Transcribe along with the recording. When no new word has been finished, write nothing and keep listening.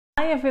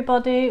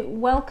everybody,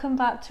 welcome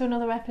back to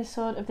another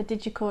episode of the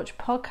DigiCoach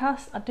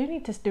podcast. I do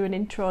need to do an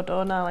intro,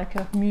 don't I, like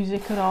a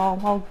music and all.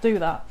 I'll do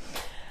that.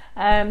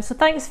 So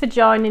thanks for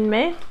joining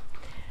me.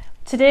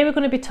 Today we're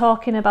going to be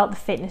talking about the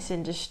fitness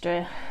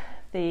industry,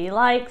 the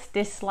likes,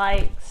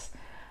 dislikes,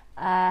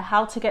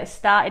 how to get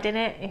started in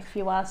it if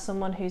you are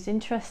someone who's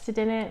interested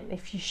in it,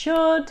 if you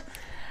should.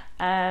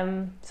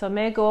 So I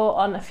may go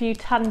on a few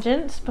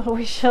tangents, but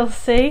we shall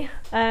see.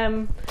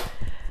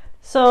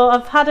 So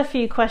I've had a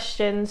few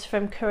questions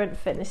from current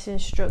fitness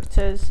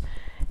instructors,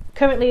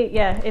 currently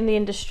in the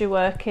industry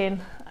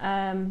working,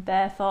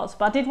 their thoughts.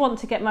 But I did want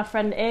to get my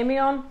friend Amy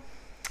on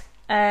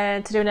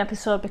to do an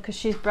episode because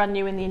she's brand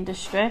new in the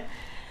industry.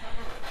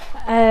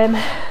 So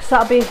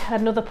that'll be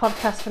another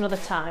podcast for another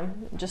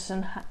time, just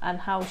and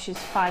how she's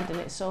finding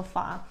it so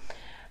far.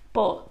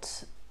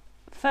 But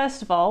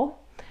first of all,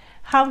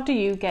 how do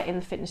you get in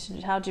the fitness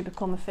industry? How do you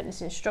become a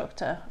fitness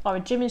instructor or a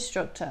gym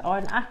instructor or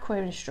an aqua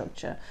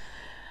instructor?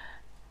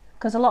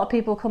 Because a lot of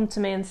people come to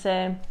me and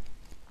say,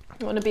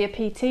 I want to be a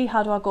PT,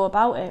 how do I go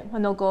about it?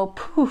 And they'll go,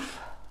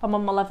 poof, I'm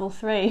on my level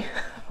 3.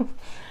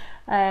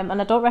 And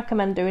I don't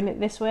recommend doing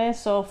it this way.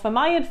 So for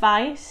my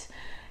advice,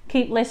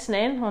 keep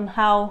listening on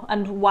how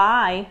and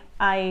why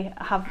I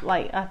have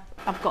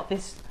I've got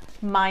this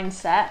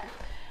mindset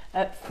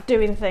of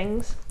doing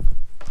things.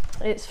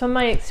 It's from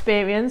my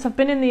experience. I've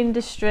been in the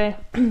industry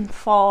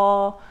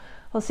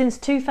since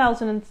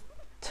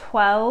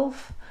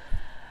 2012.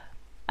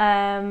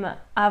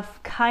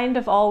 I've kind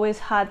of always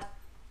had,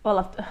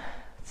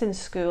 since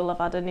school I've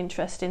had an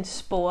interest in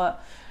sport,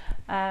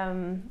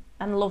 and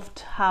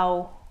loved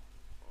how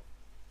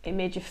it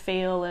made you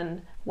feel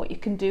and what you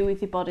can do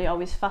with your body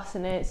always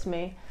fascinates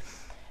me.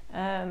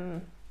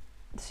 And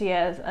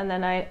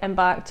then I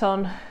embarked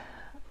on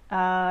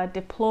a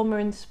diploma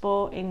in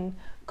sport in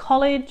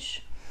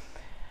college,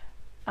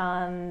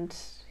 and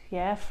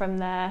from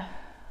there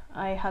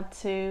I had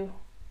to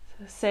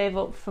save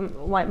up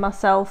from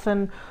myself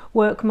and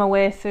work my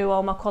way through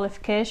all my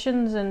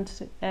qualifications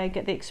and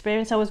get the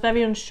experience. I was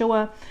very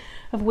unsure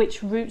of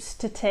which routes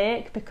to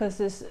take because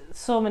there's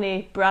so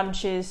many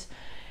branches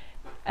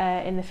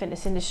in the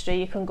fitness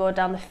industry. You can go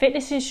down the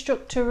fitness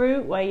instructor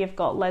route where you've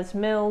got Les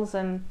Mills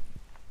and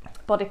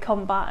Body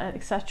Combat,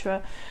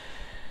 etc.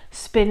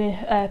 Spinning,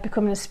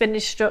 becoming a spin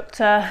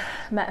instructor,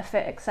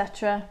 MetaFit,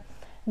 etc.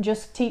 And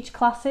just teach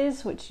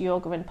classes, which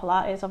yoga and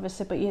Pilates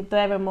obviously, but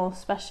they're a more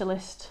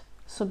specialist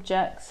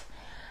subjects,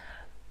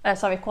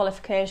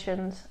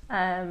 qualifications.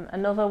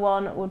 Another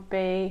one would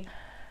be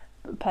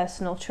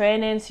personal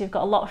training, so you've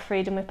got a lot of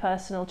freedom with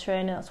personal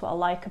training. That's what I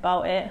like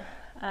about it.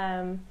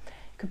 You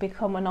could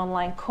become an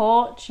online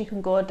coach, you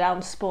can go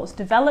down sports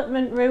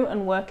development route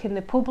and work in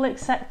the public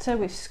sector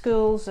with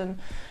schools and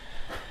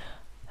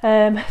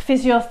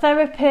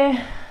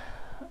physiotherapy,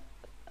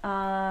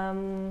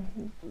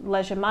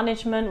 leisure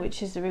management,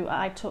 which is the route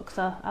I took.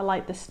 So I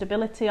like the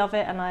stability of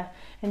it and I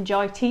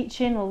enjoy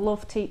teaching. I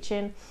love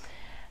teaching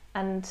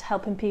and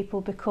helping people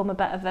become a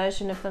better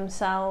version of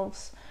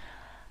themselves.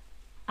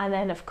 And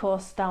then of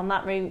course down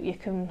that route you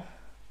can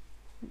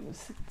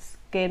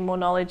gain more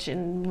knowledge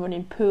in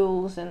running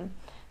pools and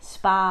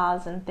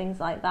spas and things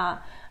like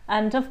that,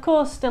 and of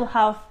course still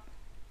have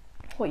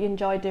what you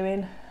enjoy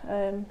doing,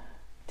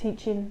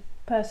 teaching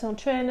personal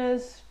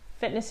trainers,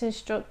 fitness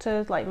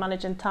instructors, like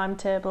managing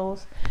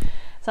timetables.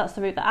 So that's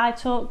the route that I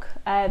took.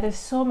 There's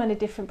so many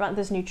different brands.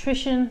 There's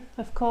nutrition,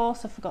 of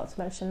course, I forgot to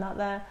mention that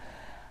there,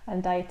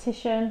 and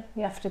dietitian.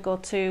 You have to go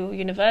to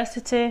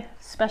university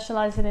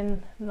specialising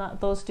in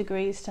those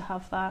degrees to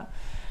have that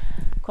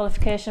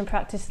qualification,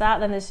 practice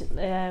that. Then there's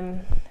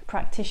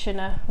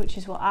practitioner, which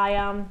is what I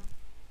am,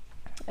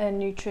 and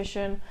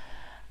nutrition.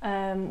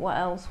 What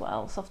else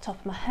off the top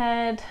of my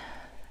head?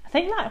 I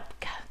think that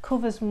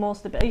covers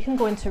most of it. You can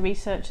go into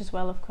research as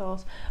well, of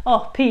course.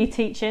 PE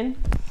teaching,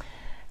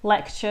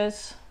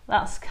 lectures.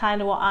 That's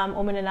kind of what I'm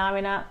umming and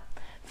ahhing at.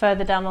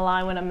 Further down the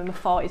line when I'm in my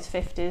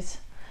 40s,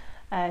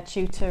 50s,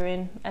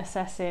 tutoring,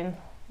 assessing,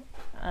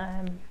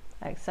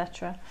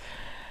 etc.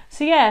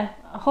 So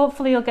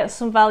hopefully you'll get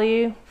some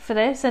value for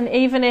this. And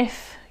even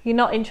if you're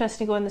not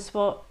interested in going the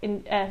sport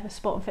and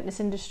fitness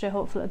industry,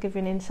 hopefully it'll give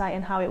you an insight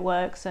in how it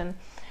works. And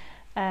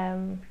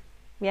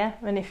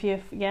and if you're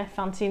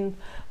fancying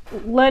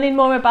learning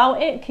more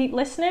about it, keep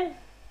listening.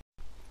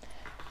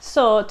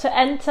 So to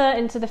enter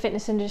into the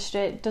fitness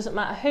industry, it doesn't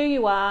matter who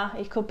you are.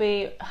 You could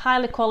be a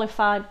highly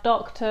qualified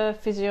doctor,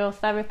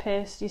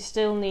 physiotherapist. You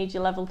still need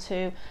your level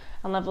 2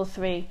 and level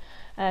 3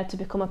 to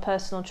become a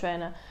personal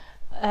trainer,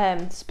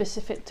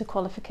 specific to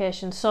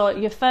qualifications. So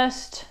your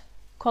first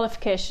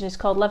qualification is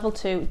called level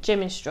 2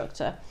 gym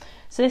instructor.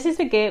 So this is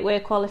the gateway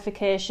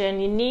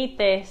qualification. You need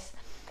this.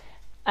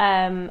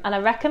 And I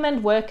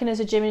recommend working as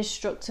a gym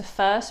instructor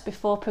first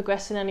before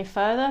progressing any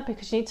further,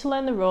 because you need to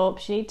learn the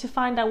ropes, you need to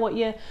find out what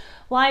you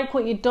like,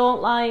 what you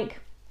don't like,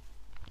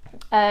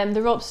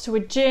 the ropes to a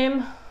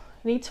gym.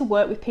 You need to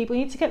work with people,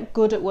 you need to get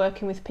good at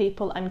working with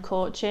people and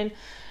coaching,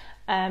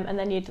 and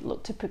then you'd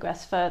look to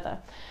progress further.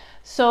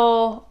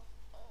 So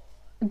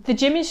the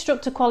gym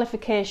instructor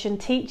qualification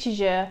teaches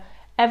you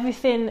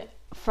everything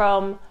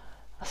from,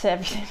 I say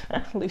everything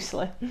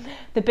loosely,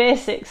 the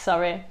basics,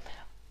 sorry,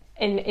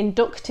 in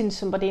inducting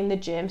somebody in the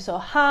gym. So,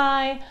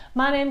 hi,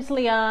 my name's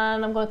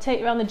Leanne, I'm going to take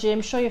you around the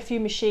gym, show you a few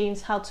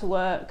machines, how to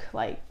work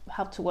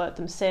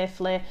them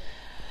safely.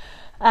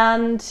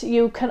 And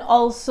you can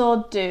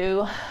also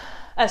do,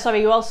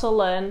 you also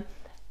learn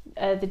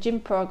the gym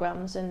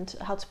programs and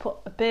how to put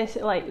a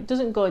basic, like, it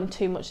doesn't go in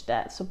too much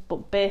depth, so,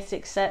 but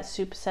basic set,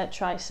 superset,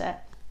 triset.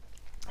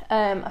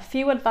 A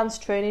few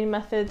advanced training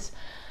methods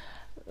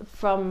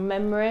from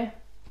memory.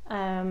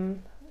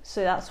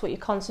 So that's what you're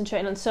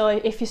concentrating on. So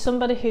if you're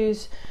somebody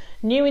who's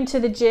new into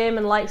the gym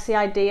and likes the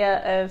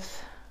idea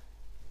of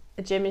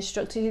a gym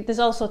instructor, there's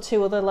also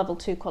 2 other level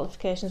 2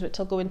 qualifications, which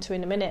I'll go into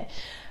in a minute.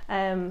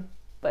 And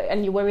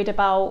you're worried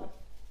about,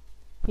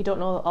 you don't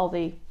know all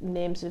the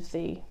names of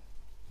the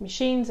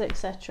machines,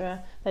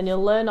 etc., then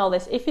you'll learn all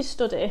this. If you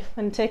study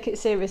and take it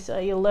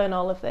seriously, you'll learn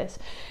all of this.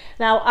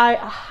 Now, I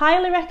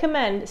highly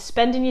recommend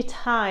spending your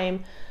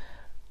time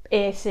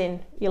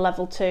acing your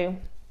level 2,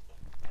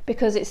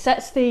 because it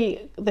sets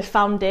the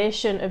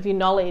foundation of your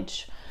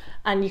knowledge,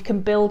 and you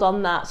can build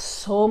on that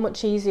so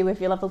much easier with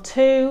your level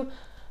 3,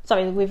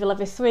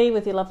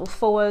 with your level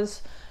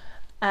 4s.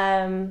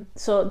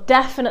 So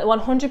definitely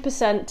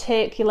 100%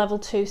 take your level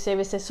 2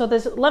 seriously. So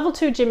there's level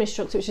 2 gym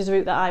instructor, which is the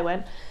route that I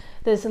went.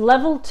 There's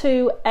level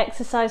 2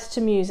 exercise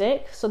to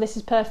music. So this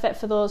is perfect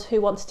for those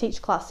who want to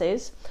teach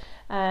classes.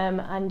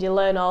 And you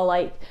learn all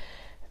like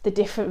the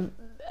different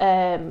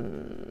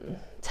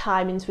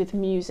timings with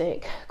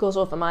music. Goes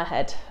over my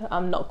head.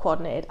 I'm not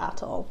coordinated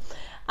at all.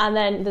 And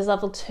then there's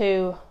level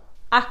 2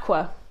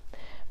 aqua,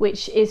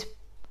 which is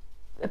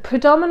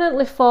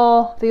predominantly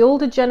for the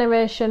older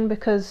generation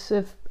because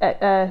of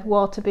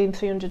water being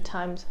 300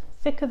 times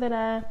thicker than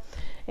air.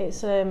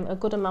 It's a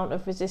good amount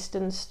of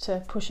resistance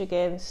to push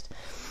against,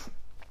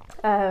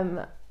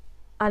 and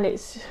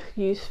it's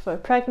used for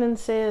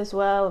pregnancy as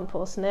well and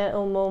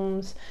postnatal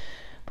mums,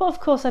 but of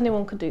course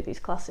anyone could do these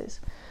classes.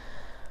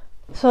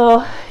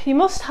 So you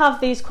must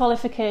have these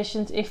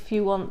qualifications if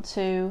you want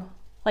to.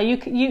 Like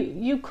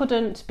you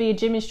couldn't be a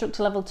gym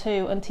instructor level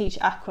 2 and teach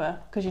aqua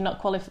because you're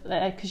not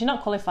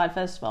qualified,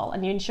 first of all,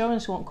 and your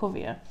insurance won't cover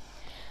you.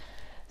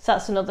 So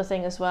that's another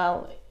thing as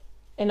well.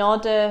 In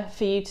order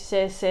for you to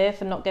stay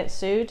safe and not get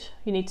sued,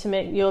 you need to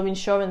make your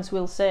insurance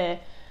will say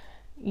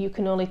you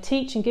can only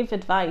teach and give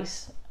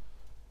advice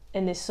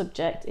in this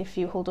subject if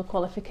you hold a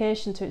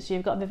qualification to it. So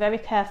you've got to be very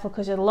careful,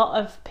 because a lot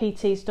of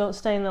PTs don't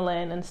stay in the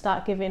lane and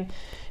start giving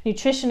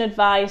nutrition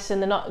advice,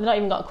 and they're not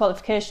even got a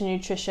qualification in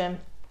nutrition.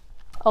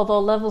 Although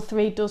level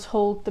 3 does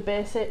hold the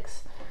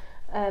basics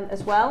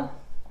as well.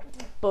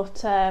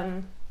 But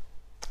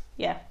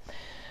yeah.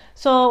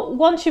 So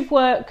once you've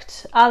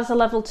worked as a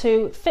level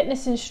 2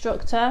 fitness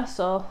instructor,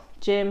 so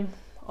gym,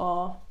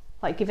 or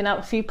like giving out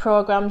a few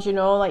programs,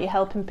 like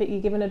you're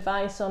giving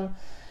advice on,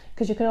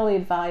 because you can only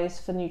advise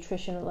for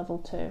nutrition at level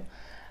 2.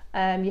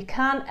 You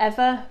can't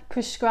ever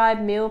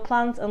prescribe meal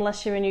plans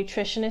unless you're a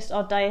nutritionist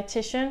or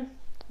dietitian.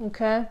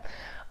 Okay.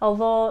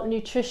 Although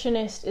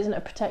nutritionist isn't a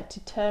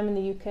protected term in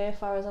the UK, as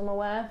far as I'm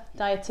aware,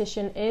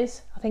 dietitian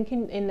is. I think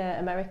in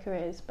America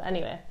it is. But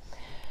anyway,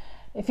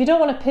 if you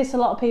don't want to piss a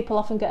lot of people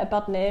off and get a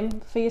bad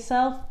name for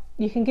yourself,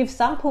 you can give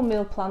sample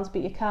meal plans,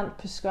 but you can't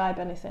prescribe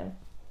anything,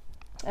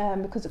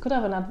 because it could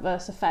have an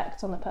adverse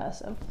effect on the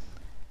person.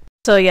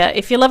 So yeah,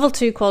 if you're level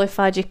 2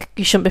 qualified, you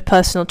shouldn't be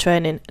personal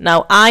training.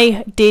 Now,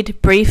 I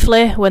did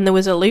briefly when there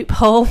was a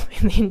loophole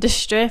in the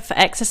industry for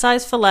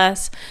exercise for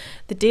less.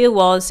 The deal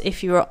was,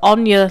 if you were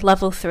on your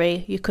level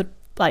 3, you could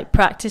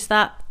practice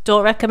that.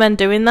 Don't recommend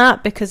doing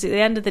that, because at the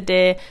end of the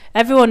day,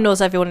 everyone knows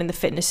everyone in the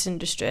fitness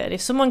industry, and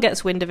if someone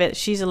gets wind of it,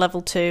 she's a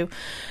level 2,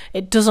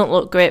 it doesn't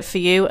look great for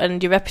you,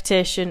 and your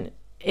reputation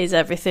is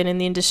everything in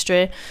the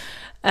industry.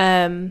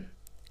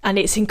 And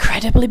it's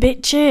incredibly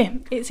bitchy.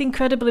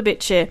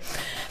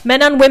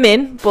 Men and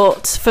women,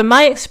 but from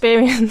my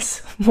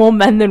experience, more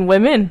men than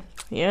women.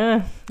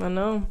 Yeah, I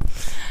know.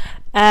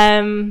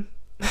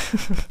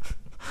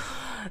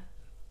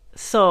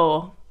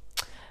 So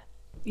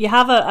you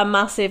have a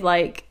massive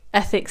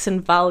ethics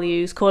and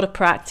values code of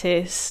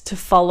practice to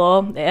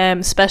follow,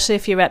 especially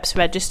if your rep's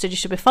registered. You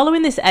should be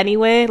following this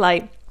anyway,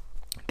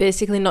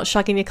 basically not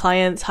shagging your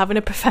clients, having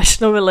a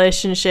professional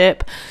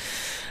relationship,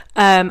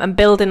 and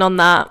building on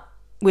that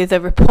with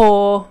a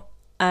rapport,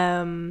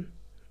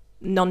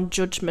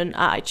 non-judgment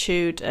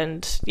attitude,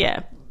 and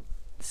yeah.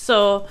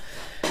 So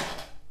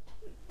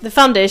the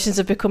foundations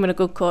of becoming a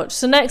good coach.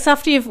 So next,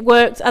 after you've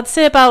worked, I'd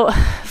say about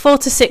 4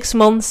 to 6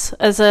 months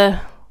as a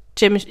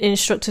gym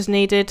instructor is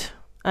needed.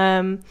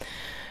 But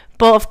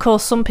of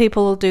course, some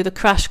people will do the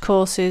crash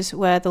courses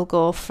where they'll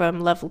go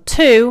from level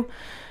 2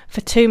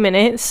 for 2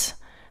 minutes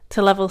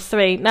to level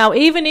 3. Now,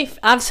 even if,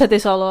 I've said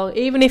this all along,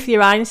 even if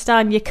you're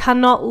Einstein, you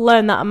cannot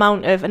learn that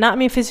amount of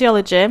anatomy and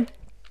physiology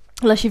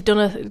unless you've done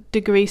a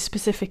degree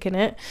specific in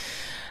it,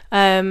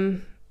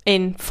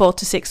 in 4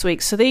 to 6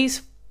 weeks. So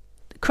these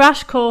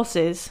crash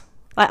courses,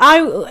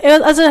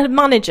 as a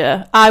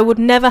manager, I would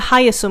never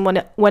hire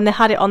someone when they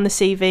had it on the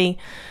CV,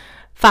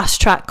 fast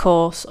track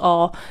course,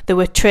 or they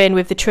were trained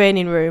with the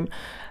training room.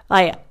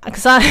 like,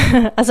 because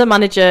I, as a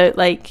manager,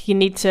 like, you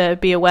need to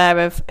be aware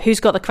of who's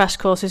got the crash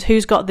courses,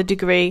 who's got the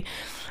degree,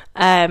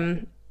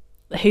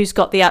 who's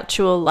got the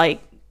actual,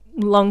 like,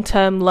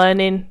 long-term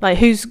learning, like,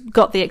 who's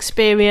got the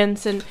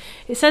experience, and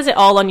it says it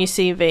all on your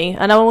CV.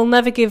 And I will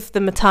never give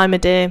them a time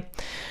of day,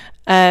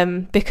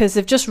 because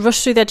they've just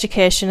rushed through the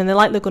education and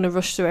they're going to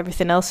rush through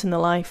everything else in their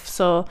life.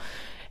 So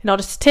in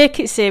order to take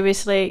it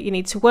seriously, you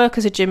need to work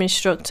as a gym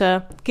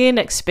instructor, gain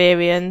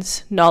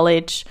experience,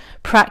 knowledge,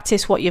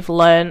 practice what you've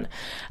learned,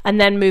 and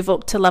then move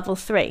up to level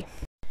 3.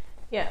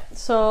 Yeah,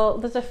 so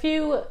there's a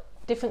few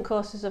different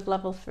courses of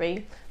level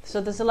 3. So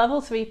there's a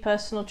level 3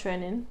 personal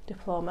training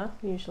diploma,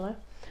 usually.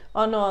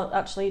 Oh no,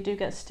 actually you do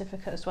get a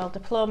certificate as well.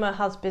 Diploma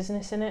has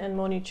business in it and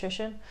more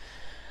nutrition.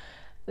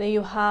 Then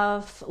you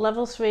have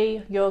level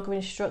 3 yoga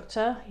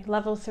instructor,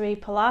 level 3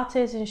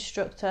 Pilates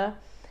instructor,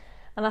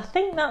 and I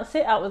think that's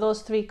it out of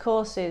those 3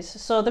 courses.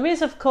 So there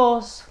is, of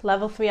course,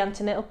 level 3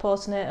 antenatal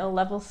postnatal,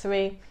 level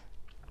 3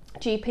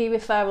 GP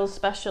referral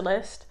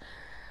specialist.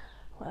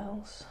 What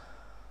else?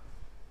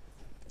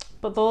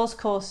 But those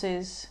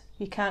courses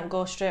you can't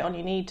go straight on.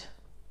 You need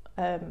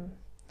a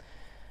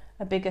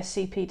bigger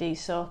CPD,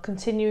 so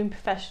continuing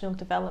professional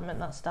development,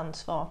 that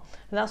stands for.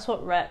 And that's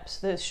what REPS,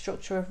 the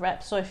structure of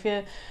REPS. So if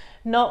you're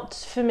not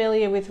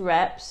familiar with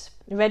REPS,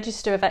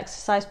 Register of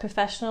Exercise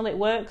Professional, it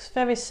works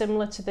very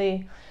similar to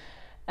the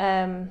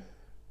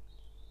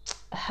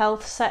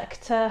health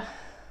sector.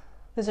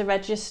 There's a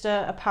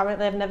register,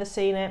 apparently. I've never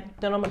seen it,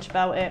 don't know much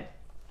about it.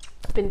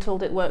 I've been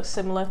told it works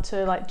similar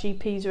to like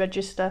GP's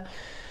register,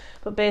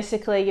 but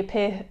basically you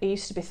pay, it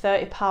used to be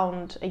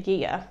 £30 a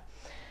year,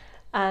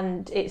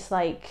 and it's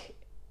like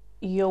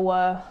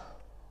your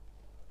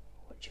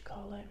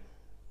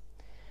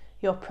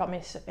your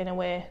promise in a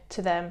way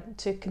to them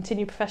to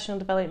continue professional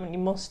development. You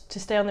must, to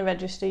stay on the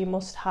register, you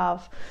must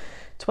have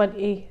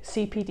 20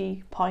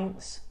 CPD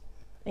points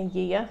a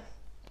year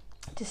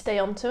to stay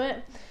onto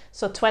it.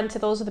 So 20,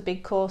 those are the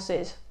big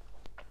courses,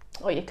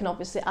 or you can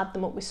obviously add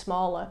them up with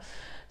smaller.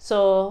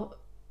 So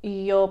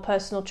your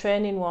personal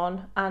training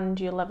one and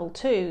your level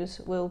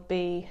 2s will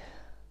be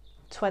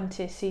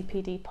 20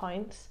 CPD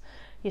points.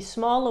 Your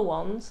smaller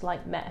ones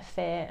like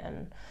MetaFit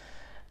and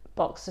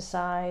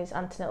Boxercise,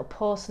 antenatal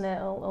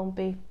postnatal will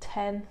be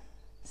 10,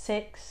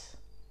 6,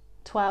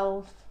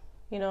 12,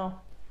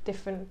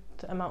 different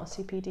amount of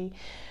CPD.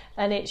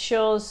 And it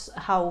shows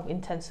how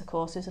intense the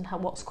course is and how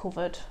what's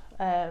covered,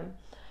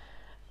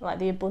 like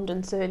the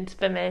abundance of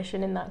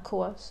information in that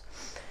course.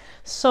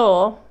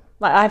 So,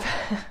 like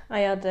I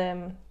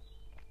had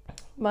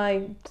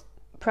my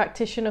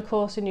practitioner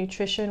course in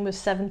nutrition was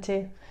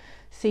 70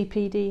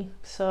 CPD,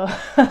 so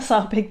that's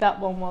how big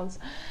that one was.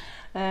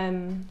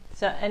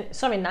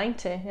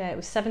 90. Yeah, it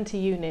was 70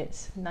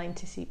 units,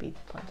 90 CPD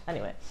points.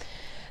 Anyway,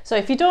 so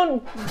if you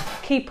don't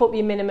keep up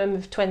your minimum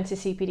of 20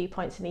 CPD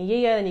points in a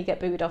year, then you get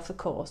booted off the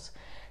course.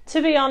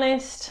 To be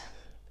honest,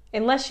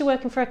 unless you're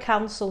working for a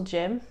council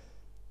gym,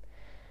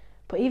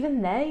 but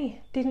even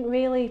they didn't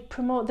really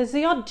promote. There's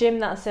the odd gym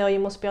that say, oh, you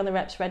must be on the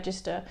REPS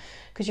register,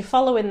 because you're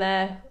following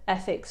their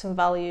ethics and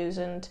values,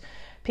 and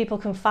people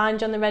can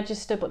find you on the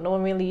register, but no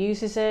one really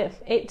uses it.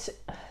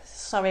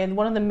 And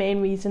one of the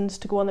main reasons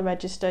to go on the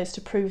register is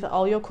to prove that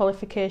all your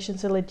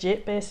qualifications are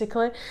legit,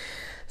 basically.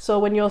 So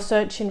when you're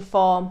searching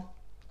for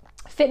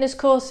fitness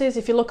courses,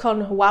 if you look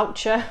on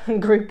Wowcher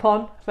and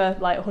Groupon for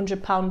like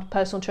 £100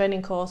 personal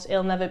training course,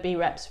 it'll never be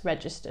REPS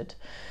registered.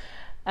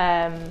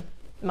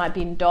 Might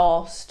be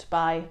endorsed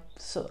by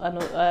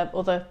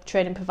other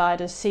training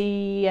providers,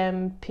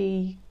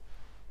 CMP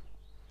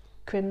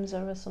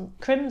Crimsa or some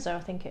Crimsa, I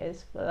think it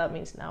is, but that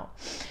means now.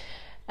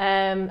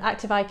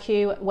 Active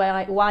IQ,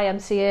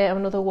 YMCA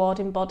and other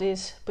awarding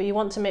bodies, but you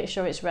want to make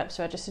sure it's REPS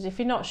registered. If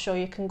you're not sure,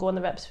 you can go on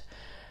the REPS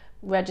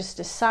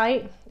register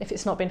site if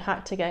it's not been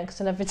hacked again, because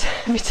every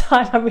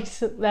time I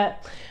recently, in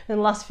the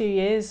last few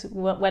years,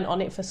 went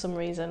on it for some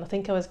reason. I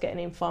think I was getting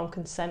informed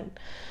consent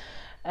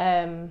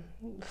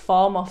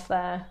form off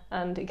there,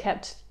 and it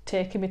kept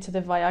taking me to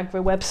the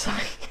Viagra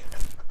website.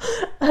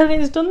 And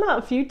it's done that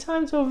a few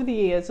times over the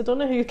years. I don't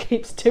know who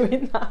keeps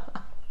doing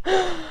that.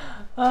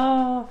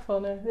 Oh,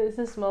 funny. It's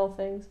the small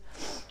things.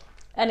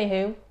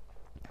 Anywho,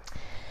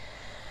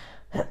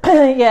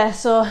 yeah,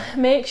 so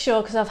make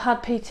sure, because I've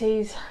had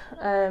PTs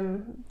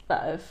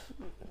that have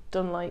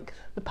done like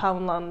the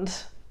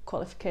Poundland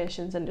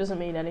qualifications, and it doesn't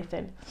mean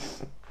anything.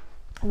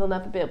 And they'll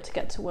never be able to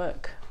get to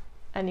work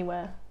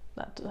anywhere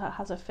that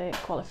has a fake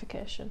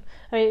qualification.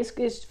 I mean,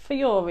 it's for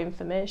your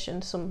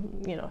information. If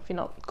you're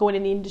not going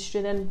in the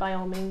industry, then by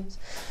all means.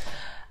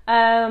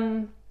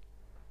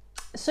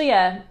 So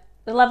yeah,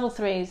 the level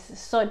 3s.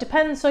 So it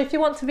depends. So if you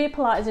want to be a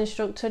Pilates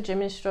instructor,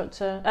 gym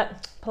instructor,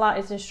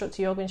 Pilates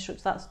instructor, yoga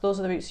instructor, those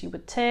are the routes you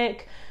would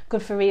take.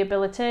 Good for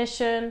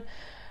rehabilitation,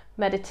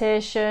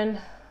 meditation,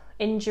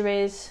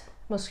 injuries,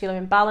 muscular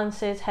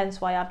imbalances. Hence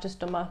why I've just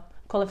done my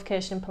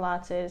qualification in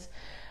Pilates.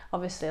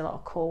 Obviously, a lot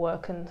of core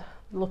work and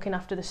looking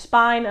after the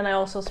spine, and I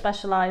also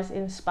specialise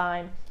in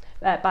spine,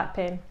 back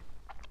pain,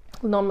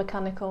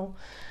 non-mechanical.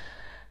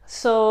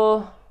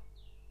 So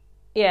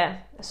yeah,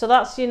 so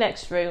that's your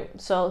next route.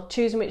 So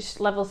choosing which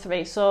level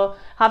 3. So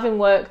having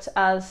worked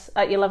as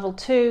at your level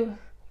 2,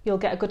 you'll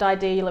get a good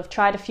idea. You'll have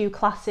tried a few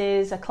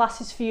classes, a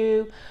classes for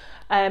you.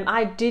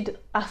 I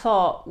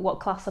thought, what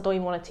class? I don't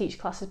even want to teach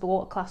classes, but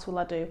what class will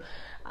I do?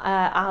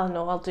 I don't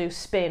know, I'll do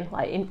spin,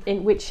 like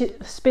in which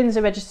spin's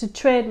a registered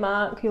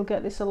trademark. You'll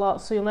get this a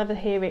lot, so you'll never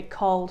hear it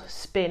called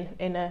spin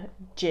in a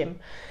gym.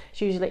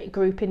 It's usually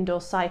group indoor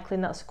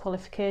cycling, that's a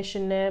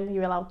qualification name.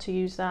 You're allowed to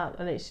use that,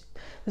 and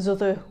there's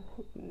other,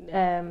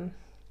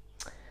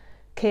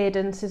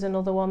 cadence is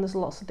another one. There's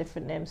lots of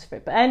different names for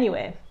it, but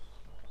anyway,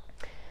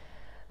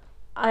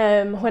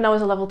 when I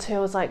was a level 2, I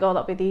was like, oh,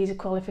 that'll be the easy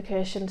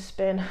qualification,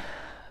 spin.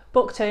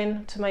 Booked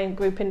in to my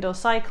group indoor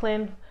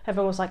cycling.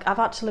 Everyone was like, I've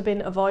actually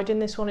been avoiding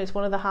this one, it's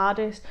one of the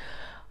hardest.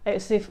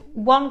 It's if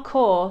one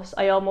course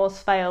I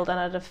almost failed, and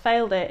I'd have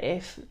failed it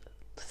if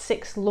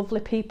 6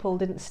 lovely people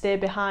didn't stay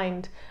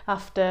behind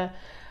after.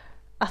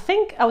 I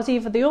think I was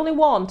either the only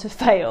one to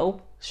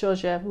fail,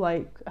 shows you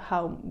like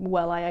how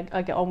well I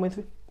get on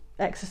with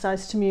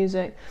exercise to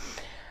music,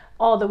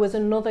 or there was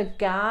another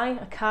guy,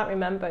 I can't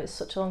remember, it's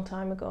such a long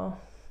time ago,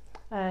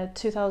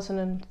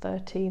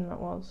 2013 that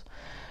was.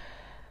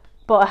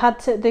 But I had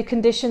the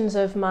conditions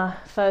of my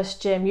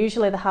first gym,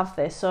 usually they have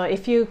this. So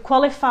if you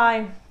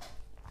qualify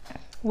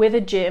with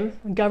a gym,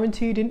 a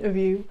guaranteed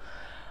interview,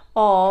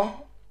 or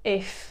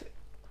if,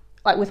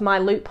 like with my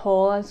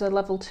loophole as a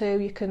level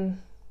 2,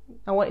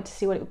 I wanted to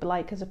see what it would be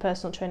like as a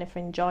personal trainer if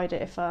I enjoyed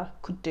it, if I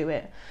could do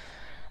it.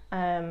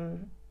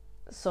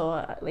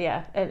 So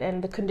yeah,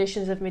 and the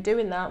conditions of me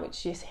doing that,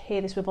 which you hear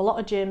this with a lot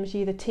of gyms,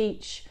 you either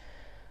teach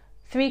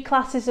 3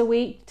 classes a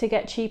week to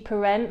get cheaper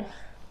rent,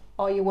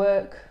 or you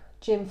work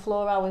gym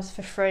floor hours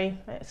for free.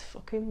 It's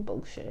fucking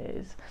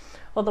bullshit.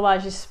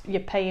 Otherwise you're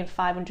paying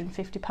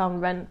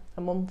 £550 rent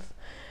a month.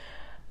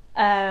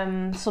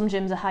 Some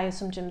gyms are higher,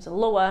 some gyms are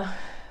lower,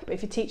 but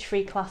if you teach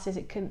 3 classes,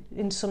 it can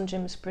in some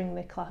gyms bring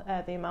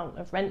the amount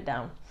of rent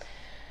down.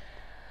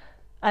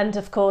 And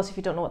of course, if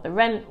you don't know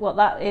what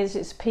that is,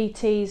 it's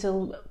PTs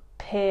will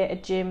pay a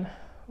gym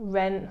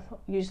rent,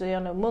 usually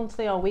on a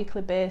monthly or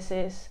weekly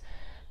basis,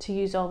 to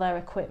use all their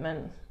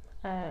equipment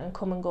and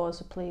come and go as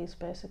they please,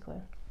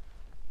 basically.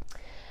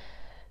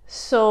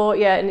 So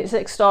yeah, and it's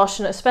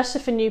extortionate,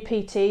 especially for new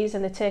PTs,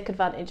 and they take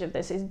advantage of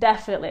this. It's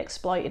definitely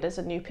exploited as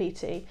a new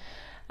PT.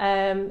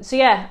 So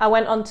yeah, I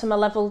went on to my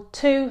level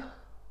 2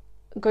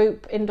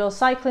 group indoor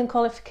cycling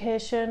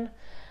qualification.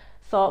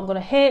 Thought I'm going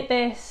to hate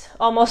this,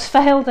 almost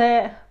failed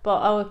it,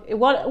 but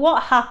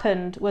what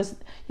happened was,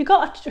 you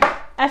got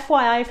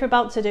FYI if you're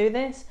about to do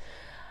this,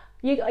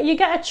 you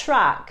get a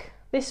track.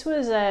 This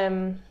was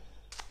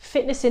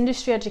fitness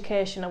industry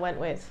education I went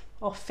with,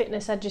 or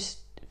fitness,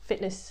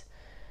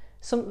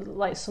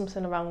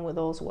 something around with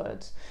those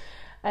words.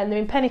 And they're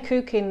in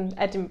Pennycook in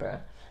Edinburgh.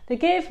 They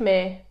gave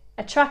me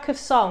a track of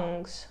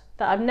songs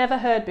that I've never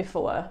heard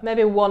before,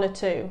 maybe 1 or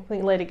 2, I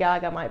think Lady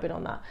Gaga might have been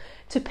on that,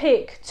 to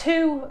pick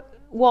 2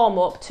 warm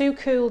up, 2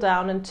 cool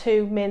down and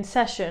 2 main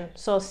session,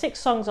 so 6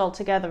 songs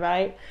altogether,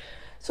 right?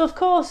 So of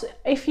course,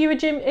 if you're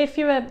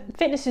a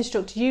fitness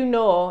instructor,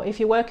 if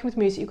you're working with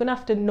music, you're gonna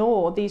have to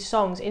know these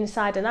songs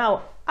inside and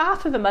out.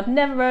 Half of them I'd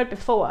never heard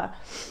before,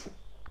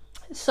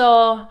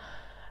 so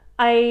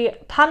I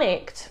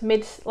panicked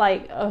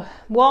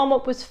warm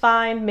up was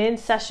fine, main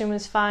session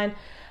was fine,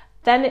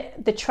 then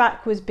the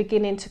track was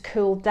beginning to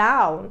cool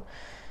down.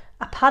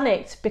 I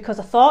panicked because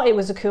I thought it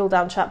was a cool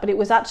down track, but it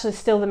was actually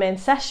still the main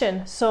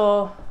session.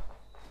 So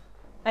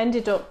I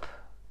ended up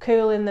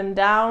cooling them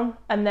down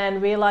and then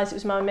realised it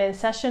was my main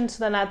session.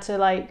 So then I had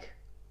to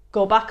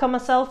go back on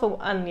myself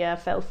and yeah, I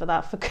fell for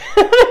that, for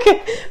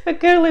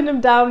cooling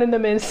them down in the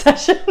main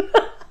session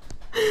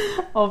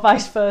or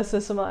vice versa,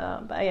 something like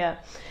that. But yeah,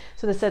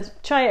 so they said,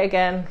 try it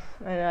again.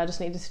 And I just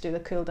needed to do the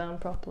cool down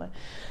properly.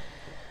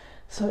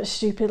 So it's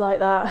stupid like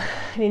that.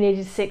 And you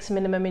needed 6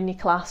 minimum in your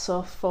class,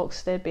 so folks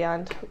stayed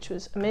behind, which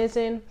was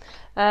amazing.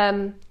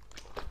 So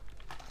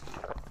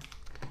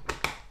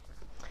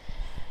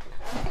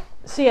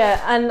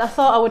yeah, and I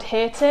thought I would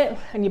hate it,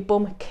 and your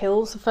bum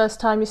kills the first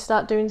time you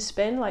start doing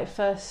spin,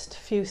 first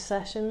few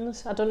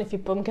sessions. I don't know if your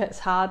bum gets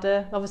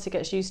harder, obviously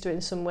gets used to it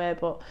in some way,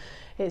 but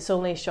it's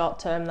only short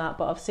term that.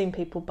 But I've seen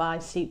people buy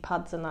seat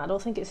pads and that. I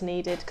don't think it's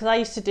needed, because I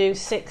used to do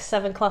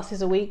 6-7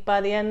 classes a week by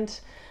the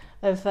end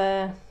of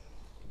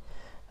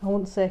I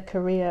won't say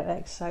career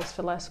exercise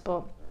for less,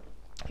 but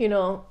the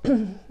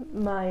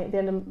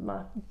end of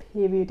my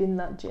period in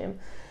that gym,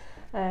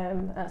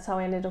 that's how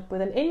I ended up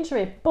with an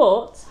injury.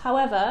 But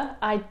however,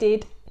 I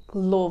did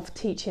love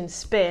teaching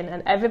spin,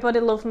 and everybody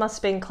loved my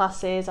spin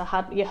classes.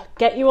 You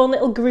get your own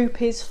little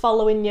groupies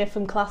following you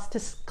from class to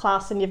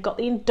class, and you've got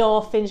the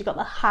endorphins, you've got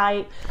the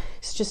hype.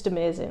 It's just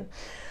amazing.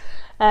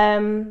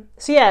 So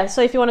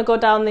if you want to go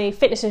down the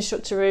fitness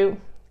instructor route,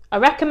 I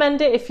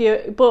recommend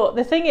it but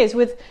the thing is,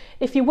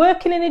 if you're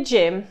working in a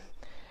gym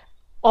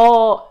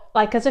or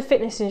as a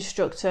fitness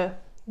instructor,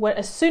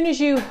 as soon as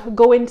you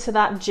go into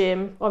that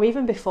gym, or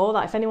even before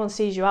that, if anyone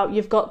sees you out,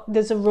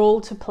 there's a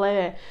role to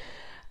play.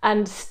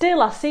 And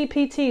still, I see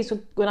PTs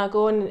when I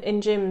go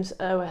in gyms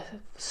are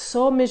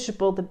so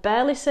miserable. They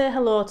barely say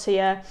hello to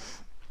you.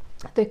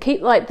 They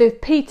keep they're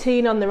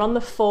PTing on, they're on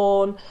the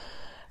phone.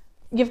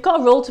 You've got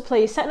a role to play.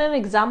 You're setting an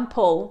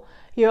example.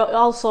 You're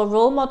also a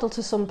role model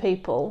to some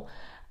people.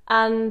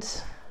 And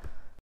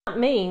that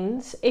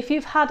means if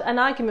you've had an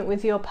argument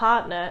with your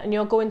partner and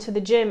you're going to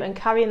the gym and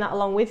carrying that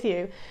along with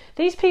you,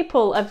 these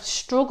people have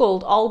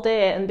struggled all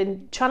day and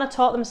been trying to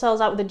talk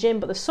themselves out of the gym,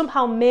 but they've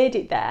somehow made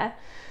it there.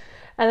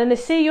 And then they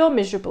see your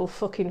miserable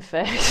fucking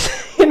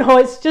face.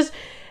 It's just...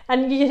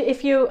 And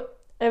if you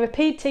are a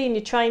PT and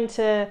you're trying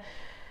to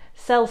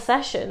sell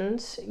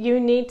sessions, you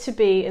need to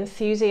be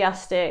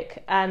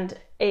enthusiastic, and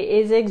it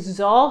is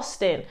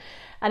exhausting.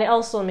 And it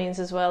also means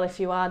as well, if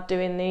you are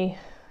doing the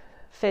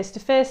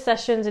face-to-face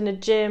sessions in a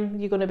gym,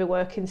 you're going to be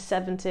working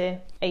 70,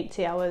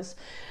 80 hours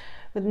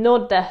with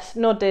no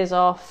days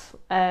off,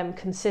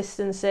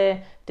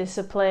 consistency,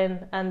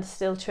 discipline, and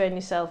still train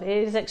yourself.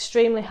 It is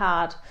extremely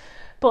hard.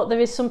 But there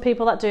is some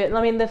people that do it.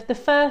 I mean, the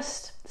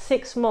first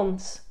 6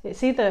 months,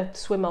 it's either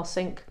swim or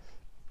sink.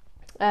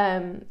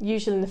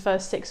 Usually in the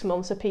first 6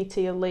 months, a PT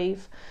will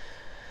leave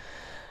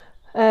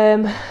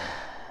and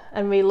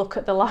re-look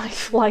at the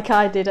life like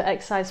I did at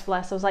Exercise for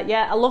Less. I was like,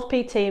 yeah, I love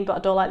PTing, but I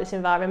don't like this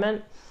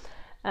environment.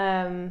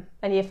 And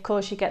of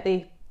course, you get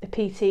the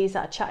PTs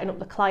that are chatting up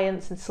the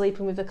clients and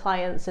sleeping with the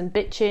clients and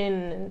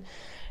bitching. And,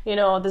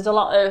 there's a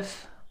lot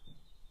of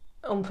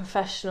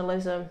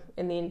unprofessionalism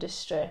in the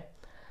industry.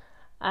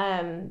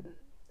 In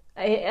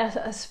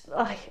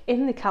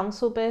the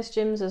council-based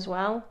gyms as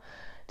well,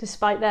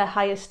 despite their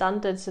higher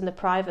standards in the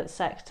private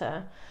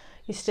sector,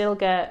 you still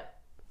get,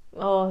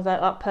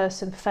 that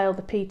person failed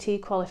the PT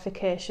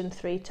qualification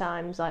 3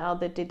 times. Like, how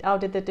did they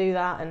do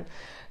that? And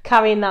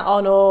carrying that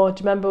on, do you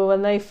remember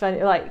when they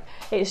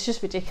it's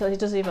just ridiculous. It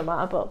doesn't even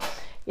matter. But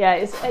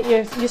yeah,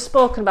 you're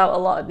spoken about a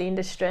lot in the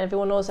industry.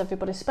 Everyone knows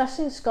everybody,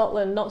 especially in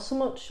Scotland. Not so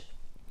much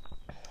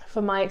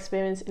from my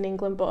experience in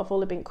England, but I've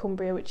only been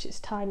Cumbria, which is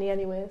tiny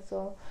anyway.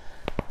 So,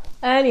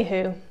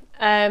 anywho,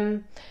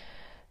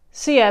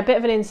 so yeah, a bit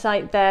of an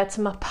insight there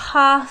to my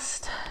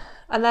past.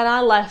 And then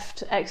I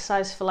left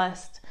Exercise for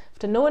Less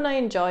after knowing I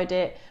enjoyed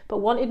it, but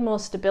wanted more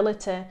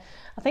stability.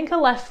 I think I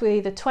left with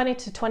either 20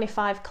 to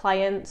 25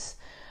 clients.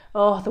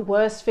 The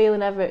worst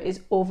feeling ever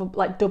is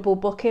double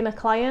booking a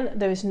client.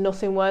 There is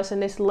nothing worse.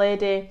 And this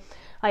lady,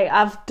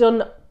 I've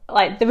done,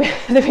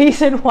 the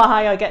reason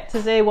why I get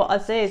to say what I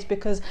say is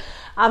because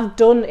I've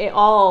done it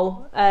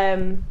all.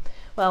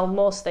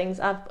 Most things.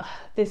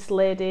 This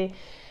lady,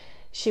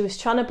 she was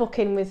trying to book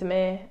in with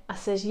me. I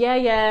says,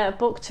 yeah, I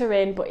booked her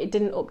in, but it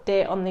didn't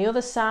update on the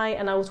other side,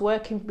 and I was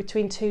working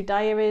between 2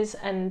 diaries,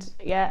 and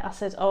I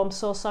said, I'm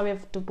so sorry,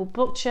 I've double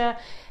booked you.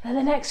 And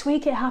the next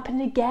week it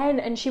happened again,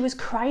 and she was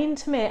crying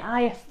to me.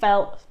 I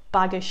felt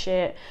bag of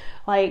shit.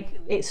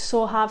 It's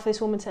so hard for this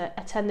woman to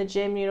attend the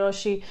gym.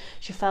 She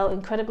felt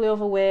incredibly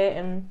overweight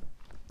and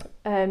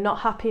not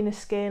happy in her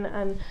skin,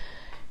 and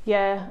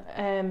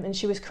and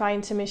she was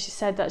crying to me. She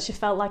said that she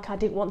felt like I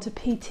didn't want to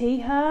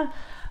PT her.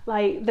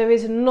 There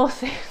is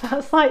nothing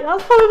that's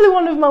probably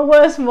one of my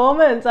worst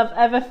moments I've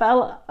ever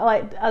felt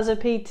as a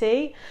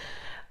PT.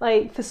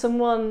 For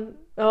someone,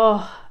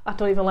 I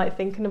don't even like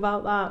thinking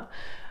about that.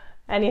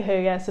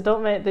 Anywho, so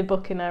don't make the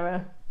booking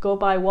error. Go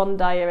by one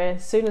diary.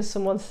 As soon as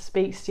someone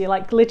speaks to you,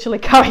 literally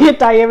carry a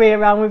diary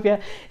around with you.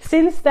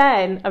 Since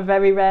then, I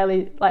very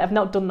rarely, I've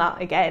not done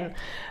that again,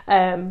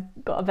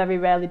 but I very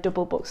rarely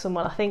double book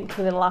someone. I think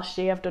within the last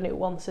year I've done it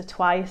once or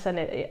twice, and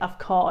I've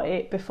caught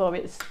it before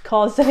it's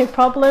caused any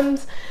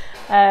problems.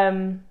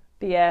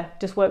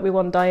 Just work with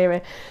one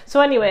diary. So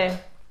anyway,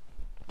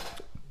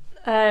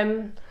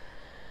 I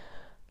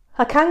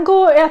can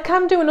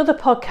do another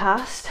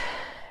podcast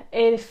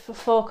if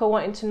folk are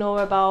wanting to know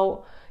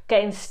about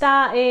getting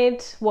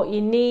started, what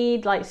you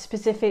need,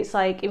 specifics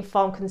like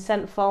informed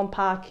consent form,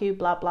 PARQ,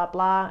 blah blah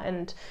blah,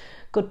 and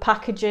good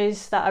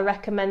packages that are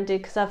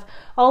recommended, because I've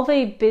all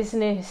the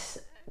business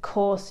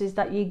courses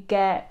that you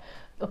get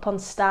upon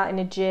starting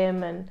a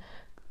gym, and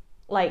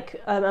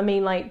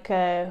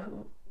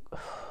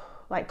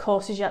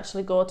courses you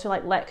actually go to,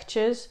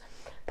 lectures,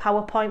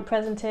 PowerPoint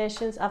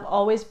presentations. I've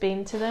always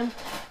been to them.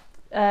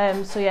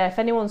 If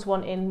anyone's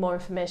wanting more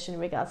information in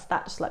regards to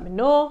that, just let me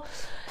know.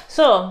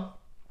 So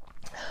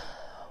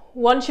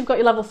once you've got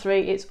your level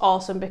 3, it's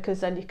awesome, because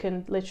then you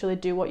can literally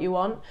do what you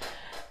want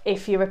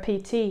if you're a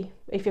PT,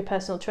 if you're a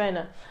personal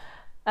trainer.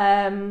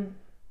 So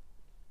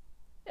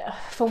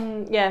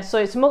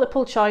it's a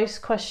multiple choice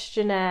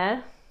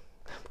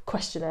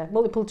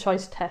multiple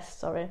choice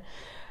test, sorry.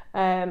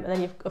 And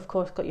then you've of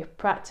course got your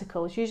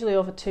practicals, usually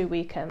over 2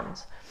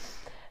 weekends.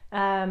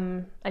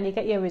 And you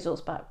get your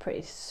results back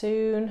pretty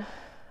soon.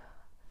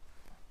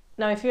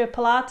 Now, if you're a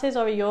Pilates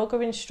or a yoga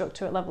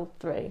instructor at level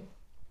 3,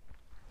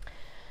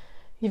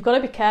 you've got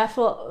to be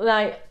careful.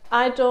 As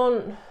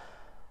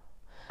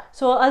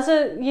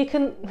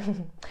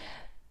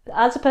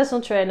a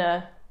personal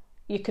trainer,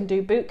 you can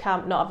do boot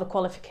camp, not have the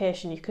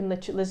qualification. You can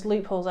literally, there's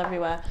loopholes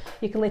everywhere.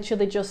 You can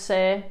literally just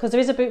say, because there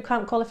is a boot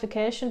camp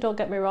qualification, don't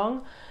get me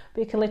wrong,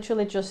 but you can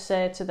literally just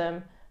say to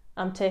them,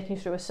 I'm taking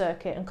you through a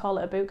circuit and call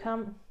it a boot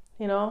camp,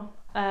 you know.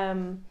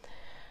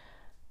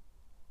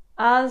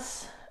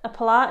 As a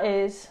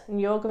Pilates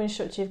and yoga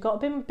instructor, you've got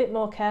to be a bit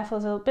more careful.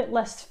 There's a bit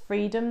less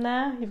freedom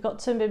there. You've got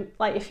to be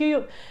like, if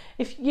you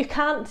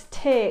can't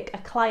take a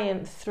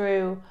client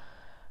through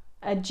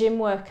a gym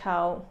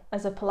workout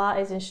as a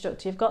Pilates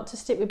instructor, you've got to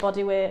stick with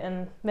body weight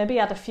and maybe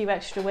add a few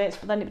extra weights,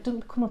 but then it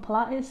doesn't become a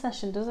Pilates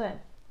session, does it?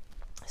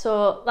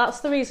 So that's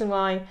the reason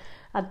why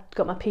I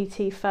got my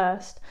PT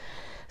first.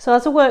 So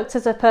as I worked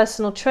as a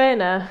personal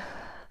trainer,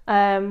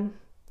 I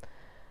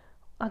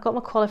got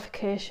my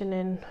qualification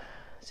in,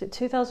 is it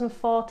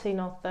 2014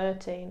 or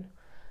 13?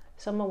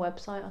 It's on my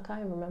website, I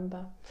can't even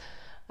remember.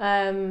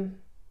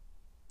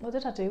 What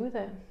did I do with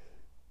it?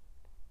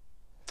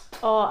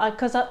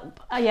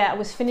 I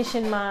was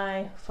finishing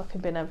my,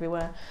 fucking been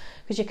everywhere,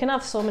 because you can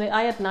have so many.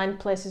 I had 9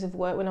 places of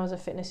work when I was a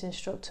fitness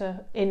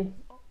instructor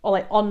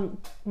on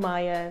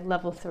my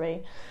level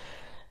 3.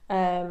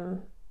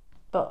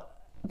 But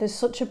there's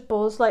such a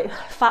buzz, like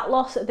fat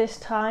loss at this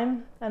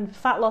time, and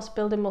fat loss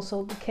building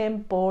muscle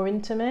became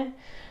boring to me,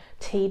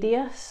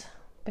 tedious,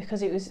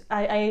 because it was,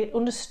 I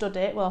understood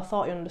it, well I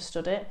thought I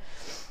understood it.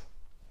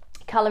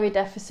 Calorie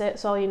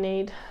deficit's all you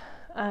need,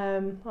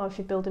 or if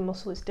you're building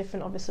muscle it's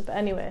different obviously, but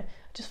anyway,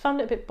 I just found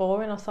it a bit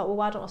boring. I thought, well,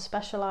 why don't I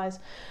specialise?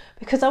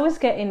 Because I was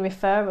getting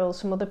referrals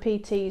from other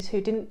PTs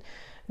who didn't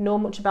know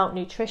much about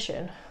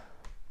nutrition,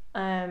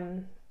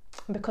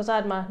 because I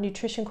had my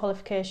nutrition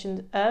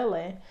qualifications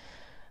early,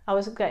 I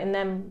was getting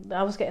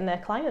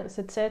their clients.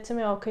 They'd say to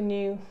me, oh, can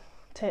you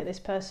take this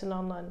person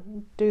on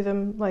and do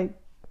them, like,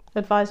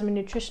 advise them in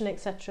nutrition,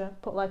 etc.,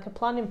 put like a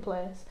plan in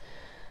place.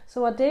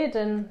 So I did,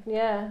 and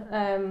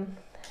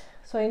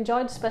so I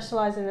enjoyed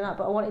specialising in that,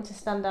 but I wanted to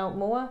stand out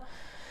more.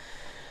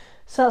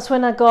 So that's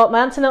when I got my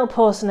antenatal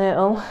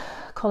postnatal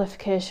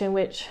qualification,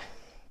 which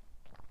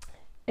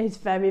is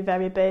very,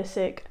 very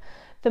basic.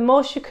 The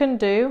most you can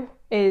do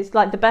is,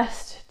 like, the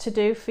best to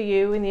do for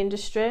you in the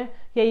industry.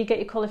 Yeah, you get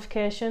your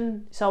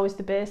qualification, it's always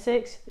the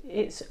basics.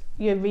 It's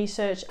your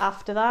research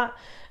after that,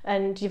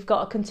 and you've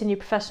got to continue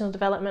professional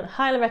development.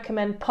 Highly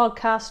recommend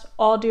podcasts,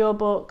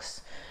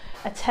 audiobooks,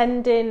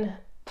 attending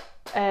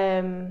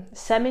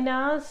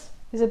seminars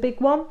is a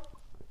big one.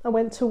 I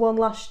went to one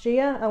last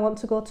year. I want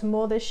to go to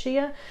more this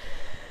year.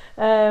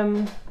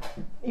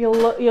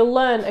 You'll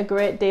learn a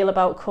great deal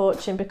about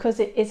coaching, because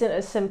it isn't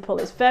as simple.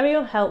 It's very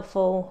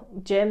unhelpful.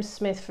 James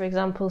Smith, for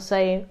example,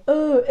 saying,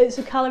 oh, it's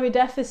a calorie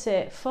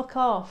deficit, fuck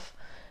off.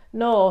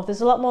 No,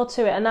 there's a lot more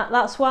to it, and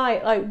that's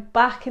why, like,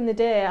 back in the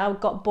day I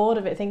got bored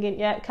of it, thinking,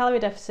 yeah, calorie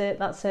deficit,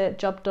 that's it,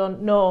 job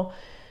done. No,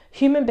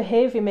 human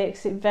behaviour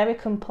makes it very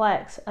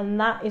complex, and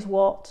that is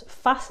what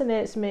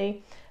fascinates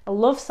me. I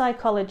love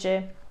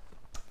psychology,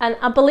 and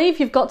I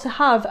believe you've got to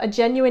have a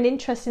genuine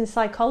interest in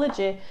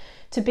psychology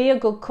to be a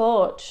good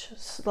coach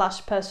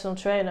 / personal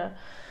trainer.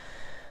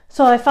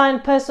 So I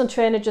find personal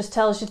trainer just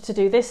tells you to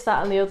do this,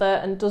 that and the other,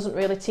 and doesn't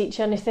really teach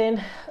you anything.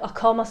 I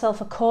call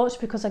myself a coach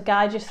because I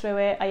guide you through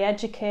it, I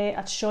educate,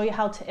 I show you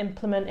how to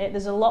implement it.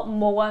 There's a lot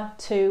more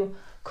to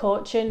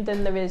coaching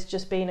than there is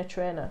just being a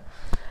trainer.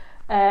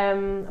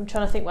 I'm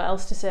trying to think what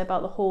else to say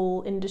about the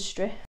whole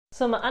industry.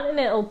 So my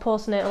antenatal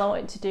postnatal I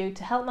wanted to do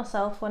to help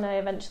myself when I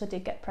eventually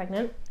did get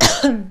pregnant.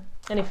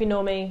 And if you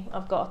know me,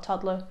 I've got a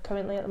toddler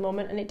currently at the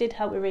moment, and it did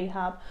help with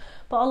rehab.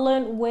 But I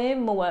learned way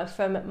more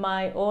from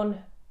my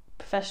own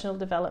professional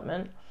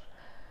development.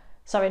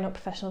 Sorry, not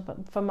professional,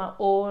 but from my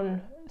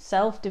own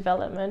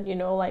self-development, you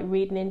know, like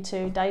reading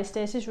into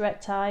diastasis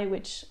recti,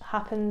 which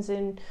happens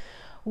in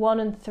 1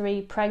 in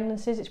 3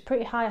 pregnancies. It's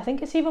pretty high. I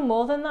think it's even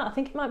more than that. I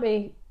think it might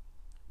be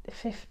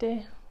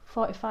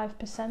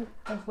 45%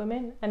 of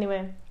women.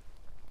 Anyway,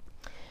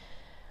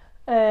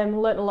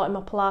 learned a lot in my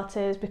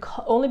Pilates,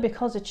 only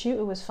because the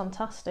tutor was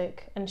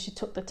fantastic and she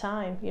took the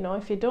time. You know,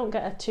 if you don't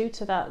get a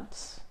tutor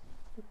that's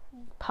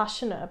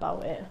passionate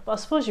about it, but I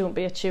suppose you wouldn't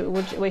be a tutor,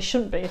 would you? Well, you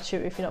shouldn't be a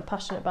tutor if you're not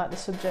passionate about the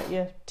subject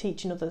you're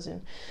teaching others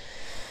in.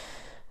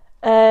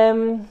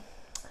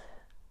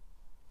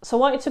 So I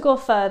wanted to go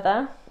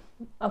further,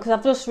 because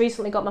I've just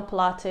recently got my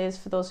Pilates,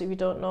 for those of you who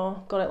don't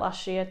know, got it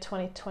last year,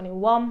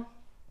 2021.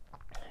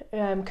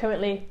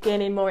 Currently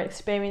gaining more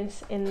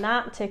experience in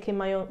that, teaching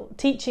my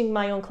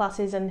own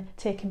classes and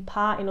taking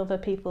part in other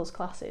people's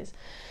classes.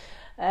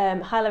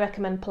 Highly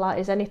recommend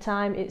Pilates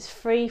anytime. It's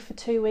free for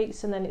 2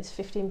 weeks and then it's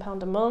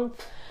 £15 a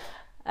month.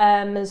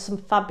 There's some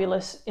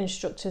fabulous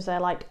instructors there,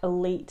 like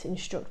elite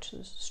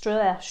instructors.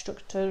 What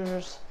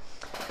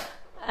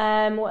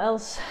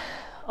else?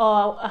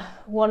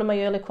 One of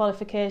my early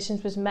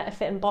qualifications was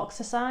MetaFit and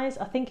Boxercise.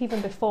 I think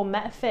even before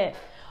MetaFit,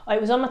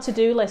 it was on my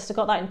to-do list. I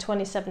got that in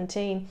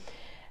 2017.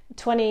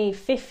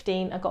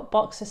 2015 I got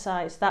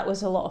Boxercise. That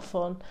was a lot of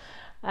fun,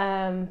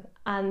 and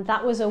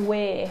that was a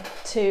way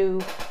to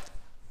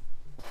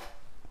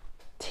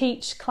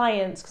teach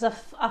clients, because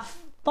I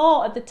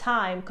thought at the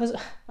time, because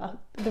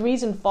the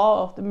reason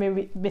for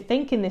me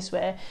thinking this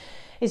way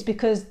is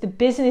because the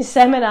business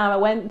seminar I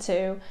went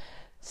to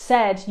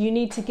said you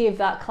need to give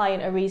that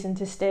client a reason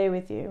to stay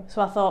with you.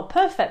 So I thought,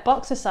 perfect,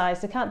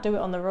 Boxercise, they can't do it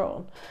on their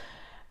own.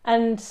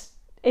 And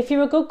if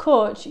you're a good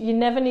coach, you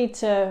never need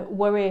to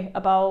worry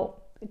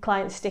about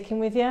clients sticking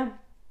with you.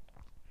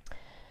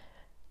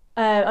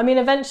 I mean,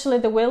 eventually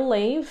they will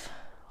leave,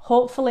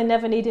 hopefully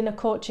never needing a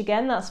coach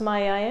again. That's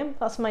my aim.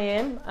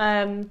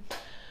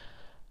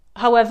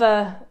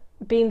 However,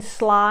 being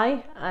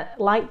sly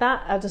like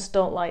that, I just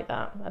don't like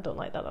that. I don't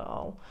like that at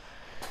all.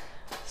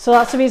 So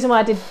that's the reason why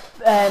I did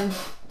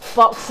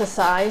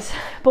Boxercise.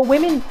 But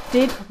women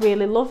did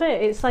really love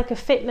it. It's like a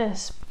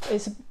fitness.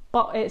 It's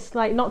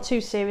like not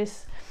too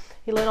serious.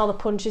 You learn all the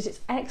punches. It's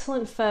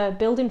excellent for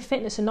building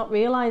fitness and not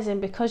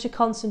realising, because you're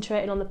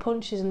concentrating on the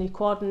punches and your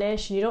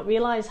coordination, you don't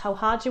realise how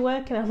hard you're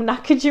working and how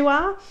knackered you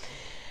are.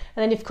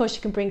 And then, of course,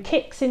 you can bring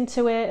kicks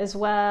into it as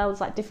well.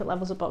 There's like different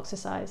levels of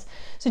Boxercise.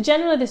 So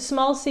generally, the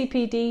small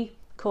CPD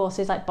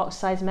courses like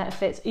Boxercise,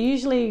 MetaFit, are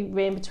usually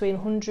range between between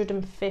 100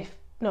 and 200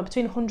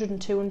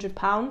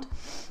 £200.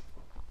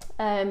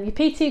 Your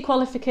PT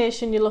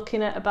qualification, you're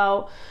looking at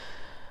about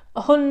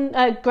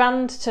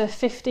 £1,000 to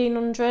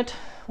 1,500.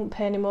 Won't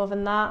pay any more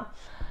than that.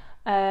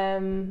 I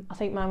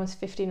think mine was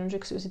 1,500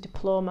 because it was a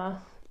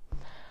diploma.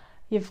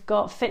 You've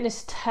got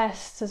fitness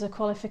tests as a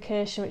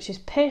qualification, which is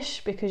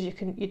pish, because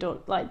you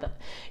don't like that.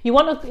 You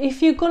want to,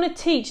 if you're going to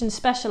teach and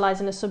specialise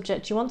in a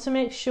subject, you want to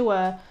make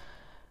sure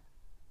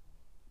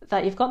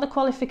that you've got the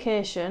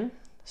qualification,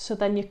 so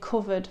then you're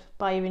covered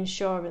by your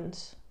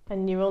insurance,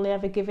 and you're only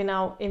ever giving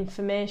out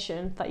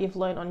information that you've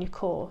learnt on your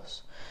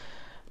course.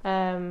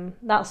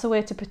 That's the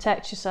way to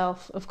protect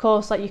yourself. Of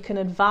course, like, you can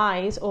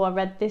advise, I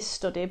read this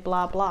study,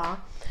 blah blah,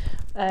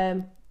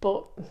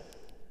 but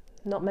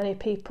not many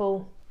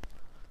people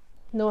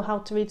know how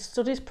to read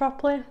studies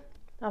properly.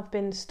 I've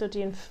been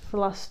studying for the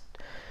last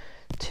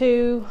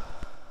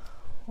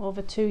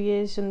over 2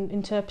 years and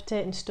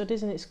interpreting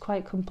studies, and it's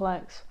quite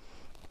complex.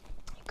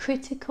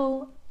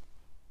 Critical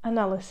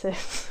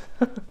analysis.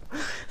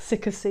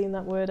 Sick of seeing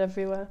that word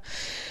everywhere.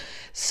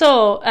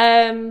 So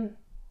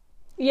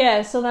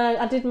so then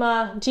I did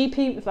my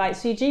GP, right,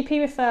 so your GP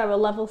referral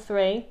level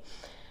 3,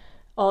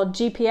 or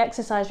GP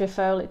exercise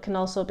referral it can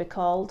also be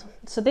called.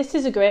 So this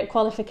is a great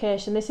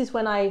qualification. This is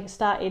when I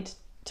started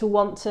to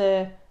want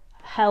to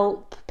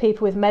help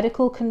people with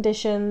medical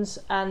conditions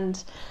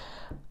and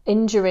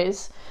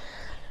injuries.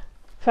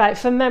 Right,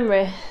 from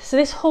memory. So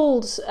this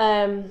holds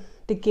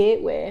another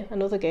gateway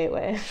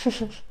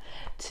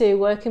to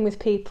working with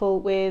people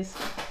with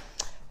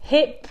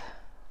hip,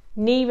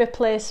 knee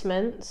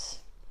replacements,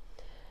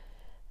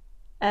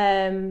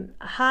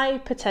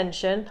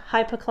 hypertension,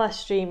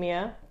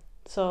 hypercholesteremia,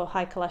 so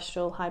high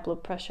cholesterol, high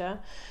blood pressure,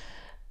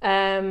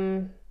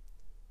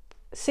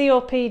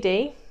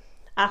 COPD,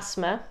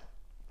 asthma,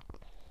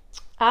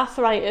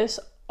 arthritis,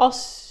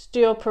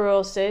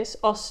 osteoporosis,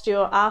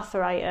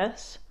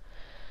 osteoarthritis,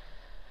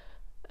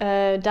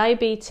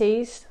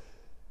 diabetes,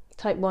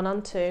 type 1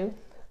 and 2,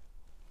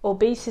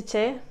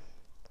 obesity,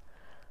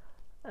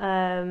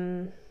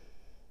 I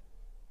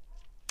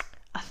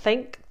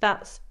think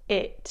that's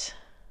it.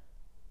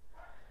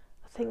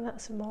 I think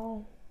that's them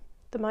all.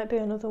 There might be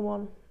another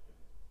one.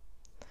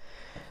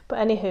 But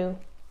anywho,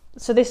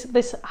 so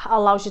this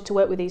allows you to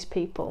work with these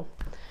people,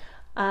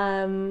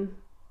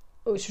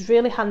 which is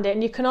really handy.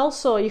 And you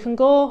can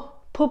go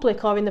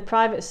public or in the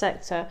private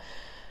sector.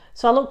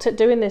 So I looked at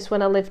doing this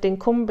when I lived in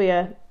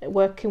Cumbria,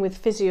 working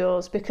with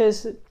physios,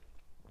 because,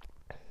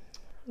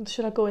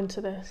 should I go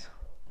into this?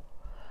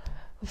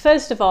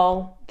 First of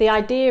all, the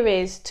idea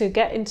is to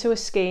get into a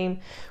scheme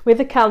with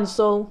the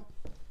council,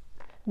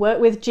 work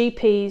with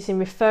GPs in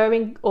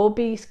referring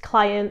obese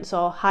clients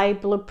or high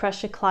blood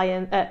pressure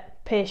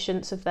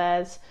patients of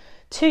theirs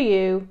to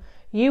you.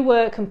 You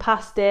work and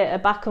pass data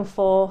back and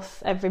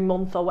forth every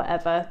month or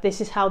whatever. This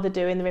is how they're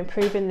doing, they're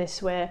improving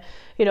this way,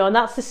 and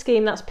that's the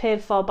scheme that's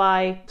paid for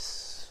by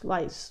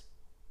like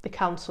the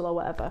council or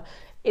whatever.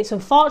 It's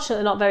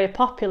unfortunately not very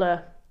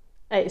popular.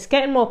 It's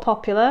getting more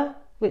popular,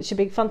 which would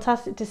be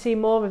fantastic to see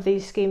more of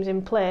these schemes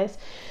in place.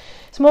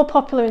 It's more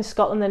popular in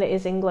Scotland than it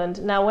is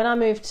England. Now, when I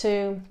moved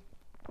to,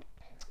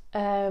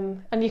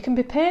 and you can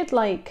be paid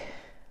like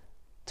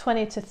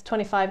 20 to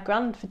 25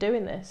 grand for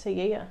doing this a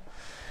year.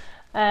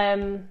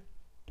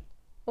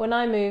 When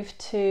I moved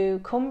to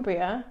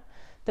Cumbria,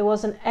 there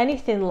wasn't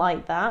anything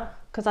like that,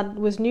 because I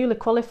was newly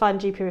qualified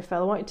in GP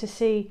referral. I wanted to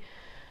see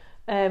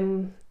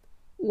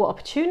what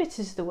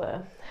opportunities there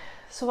were.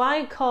 So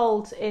I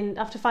called in,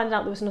 after finding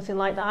out there was nothing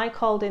like that, I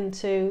called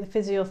into the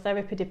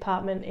physiotherapy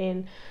department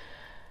in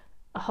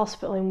a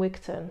hospital in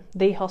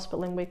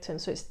Wigton,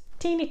 so it's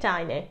teeny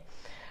tiny,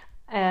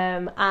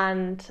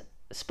 and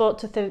spoke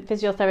to the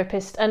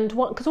physiotherapist, and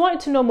because I wanted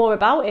to know more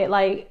about it,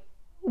 like,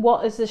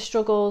 what is the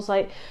struggles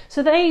like.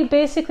 So they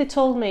basically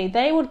told me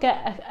they would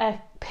get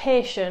a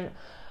patient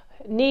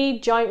knee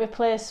joint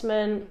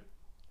replacement,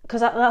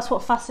 because that's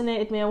what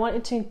fascinated me. I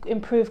wanted to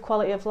improve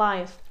quality of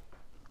life.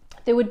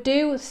 They would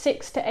do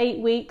 6 to 8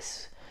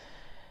 weeks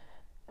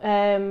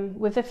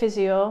with the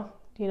physio,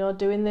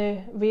 doing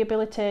the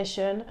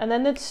rehabilitation, and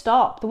then they'd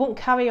stop. They wouldn't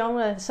carry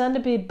on. So then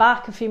they'd be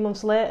back a few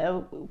months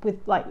later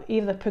with like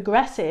either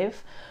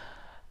progressive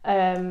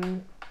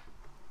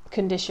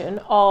condition,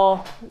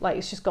 or like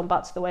it's just gone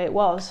back to the way it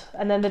was,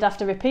 and then they'd have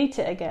to repeat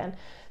it again.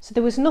 So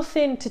there was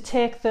nothing to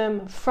take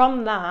them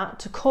from that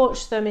to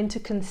coach them into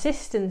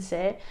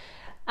consistency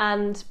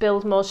and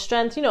build more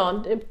strength, you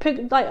know,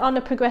 like on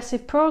a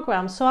progressive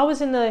program. So I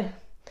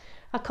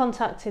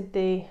contacted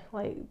the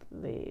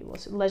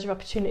Leisure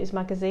Opportunities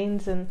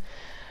magazines,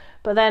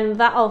 but then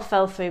that all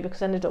fell through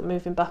because I ended up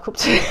moving back up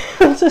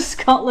to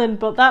Scotland.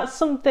 But that's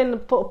something to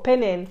put a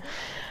pin in.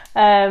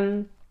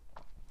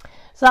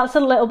 So that's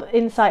a little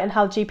insight on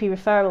how GP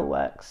referral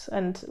works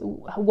and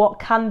what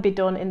can be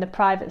done in the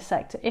private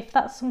sector. If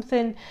that's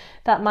something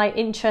that might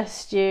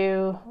interest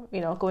you,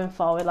 you know, going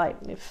forward, like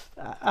if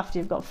after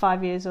you've got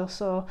 5 years or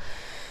so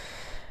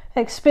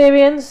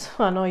experience,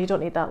 well, no, you don't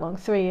need that long,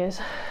 3 years.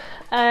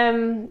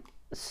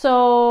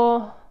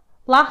 So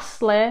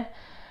lastly,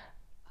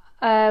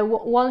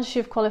 once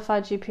you've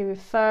qualified GP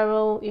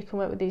referral, you can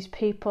work with these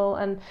people.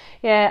 And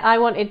yeah, I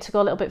wanted to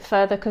go a little bit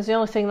further because the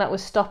only thing that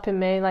was stopping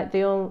me, like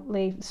the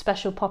only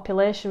special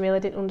population really I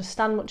didn't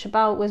understand much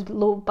about, was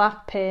low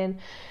back pain,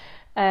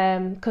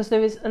 because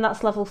there is, and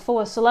that's level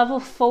 4. So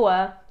level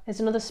 4 is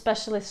another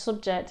specialist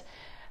subject.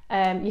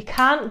 You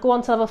can't go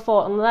on to level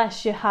 4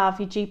 unless you have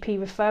your GP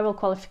referral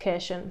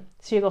qualification.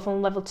 So you go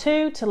from level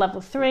 2 to level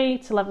 3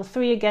 to level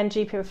 3 again,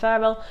 GP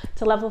referral,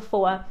 to level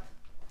 4.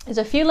 There's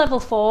a few level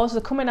 4s,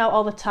 they're coming out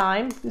all the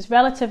time. It's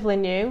relatively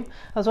new.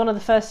 I was one of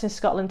the first in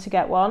Scotland to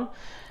get one.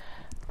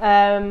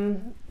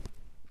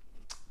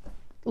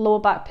 Lower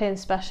back pain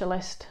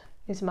specialist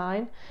is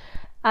mine.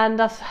 And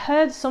I've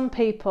heard some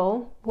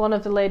people, one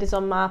of the ladies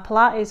on my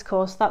Pilates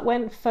course, that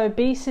went for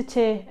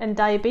obesity and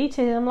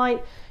diabetes. I'm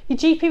like, your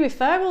GP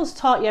referrals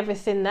taught you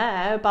everything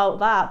there about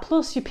that.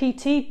 Plus your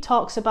PT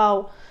talks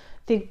about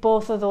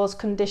both of those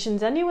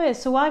conditions anyway,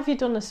 so why have you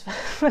done this?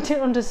 I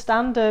didn't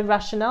understand the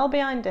rationale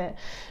behind it.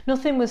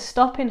 Nothing was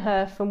stopping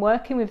her from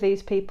working with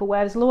these people,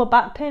 whereas lower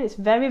back pain, it's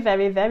very,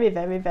 very, very,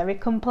 very, very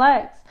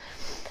complex.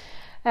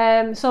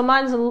 So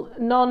mine's a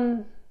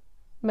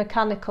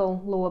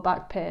non-mechanical lower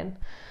back pain.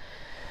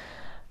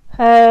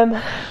 So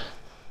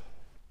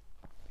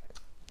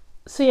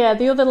yeah,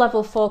 the other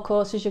level 4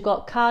 courses, you've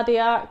got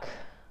cardiac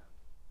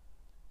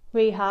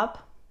rehab,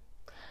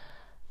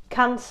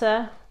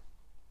 cancer,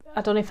 I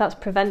don't know if that's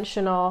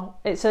prevention or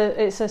it's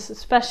a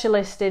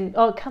specialist in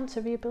cancer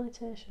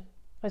rehabilitation,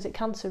 or is it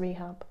cancer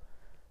rehab?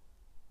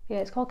 Yeah,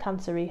 it's called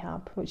cancer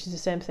rehab, which is the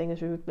same thing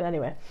as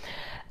anyway.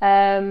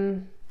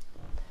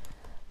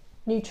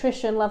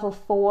 Nutrition level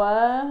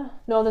 4.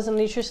 No, there's a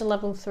nutrition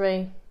level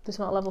 3. There's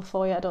not a level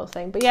 4 yet, I don't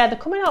think. But yeah, they're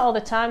coming out all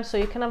the time, so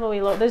you can have a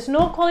wee look. There's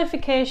no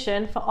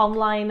qualification for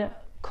online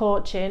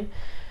coaching,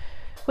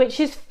 which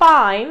is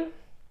fine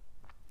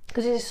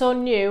because it's so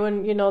new,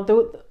 and you know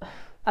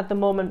at the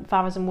moment,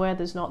 far as I'm aware,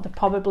 there's not. There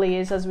probably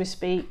is as we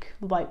speak,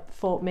 like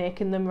folk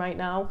making them right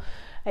now.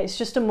 It's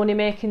just a money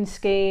making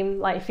scheme.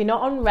 Like if you're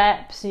not on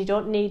reps and you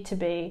don't need to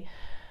be,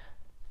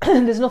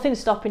 there's nothing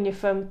stopping you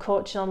from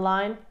coaching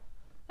online.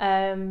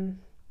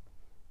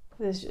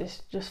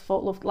 There's just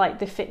folk love, like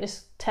the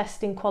fitness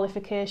testing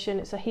qualification.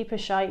 It's a heap of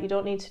shite. You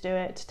don't need to do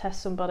it to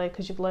test somebody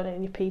because you've learned it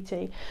in your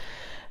PT.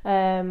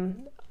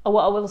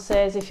 What I will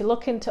say is, if you're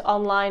looking to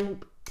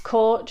online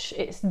coach,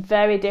 it's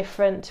very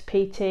different to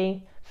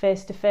PT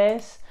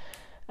face-to-face.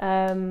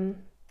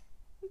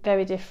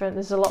 Very different.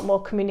 There's a lot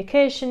more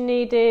communication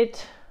needed,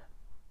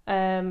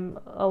 a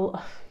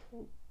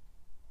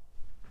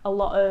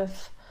lot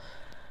of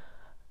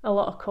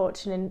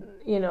coaching, in,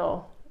 you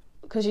know,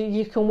 because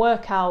you can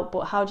work out,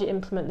 but how do you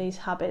implement these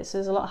habits?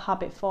 There's a lot of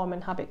habit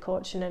forming, habit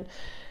coaching, and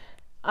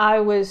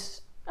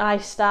I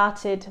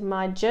started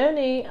my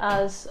journey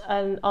as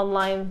an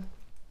online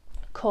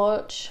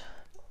coach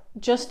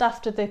just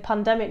after the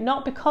pandemic,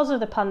 not because of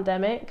the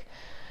pandemic,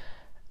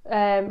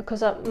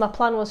 because my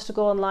plan was to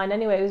go online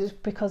anyway. It was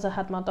because I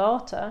had my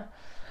daughter,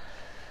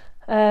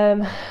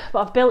 but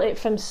I've built it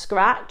from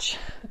scratch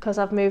because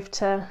I've moved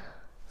to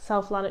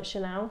South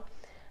Lanarkshire now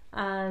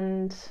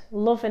and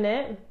loving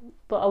it.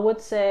 But I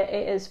would say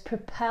it has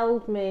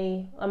propelled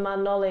me and my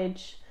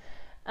knowledge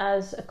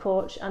as a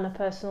coach and a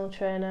personal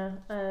trainer,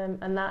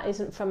 and that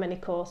isn't from any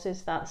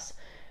courses. That's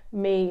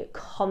me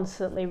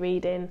constantly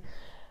reading,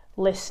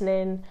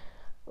 listening,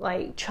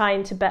 like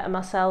trying to better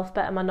myself,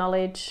 better my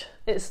knowledge.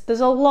 There's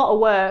a lot of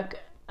work.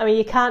 I mean,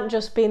 you can't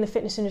just be in the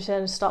fitness industry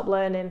and stop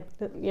learning.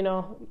 You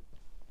know,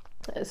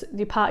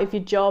 the part of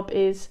your job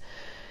is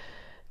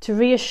to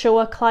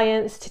reassure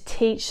clients, to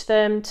teach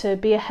them, to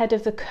be ahead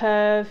of the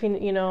curve,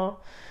 you know.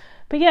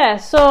 But yeah,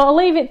 so I'll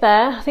leave it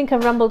there. I think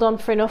I've rambled on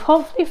for enough.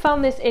 Hopefully you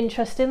found this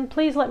interesting.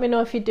 Please let me know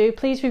if you do.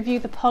 Please review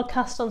the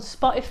podcast on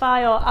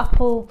Spotify or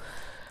Apple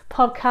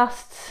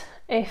Podcasts,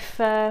 if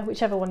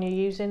whichever one you're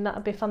using. That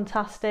would be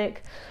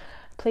fantastic.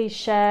 Please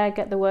share,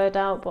 get the word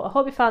out. But I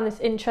hope you found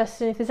this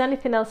interesting. If there's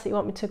anything else that you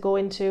want me to go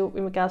into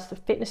in regards to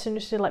the fitness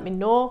industry, let me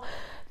know.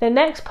 The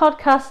next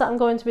podcast that I'm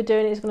going to be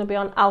doing is going to be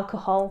on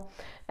alcohol.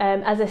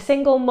 As a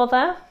single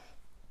mother,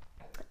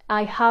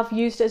 I have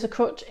used it as a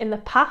crutch in the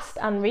past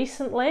and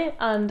recently,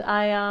 and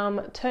I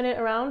am turning it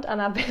around,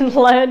 and I've been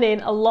learning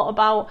a lot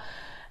about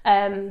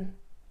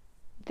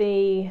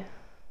the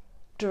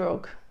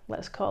drug,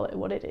 let's call it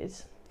what it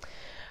is.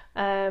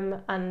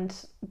 And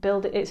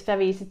build it. It's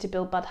very easy to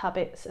build bad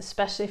habits,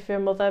 especially if you're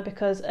a mother,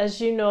 because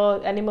as you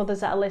know, any mothers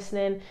that are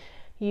listening,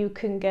 you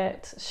can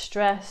get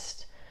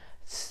stressed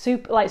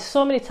like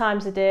so many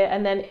times a day,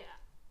 and then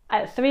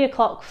at 3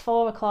 o'clock,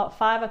 4 o'clock,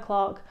 5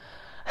 o'clock,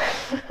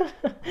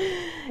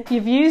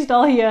 you've used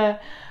all your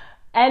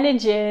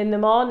energy in the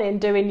morning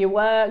doing your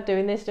work,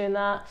 doing this, doing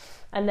that,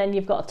 and then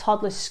you've got a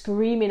toddler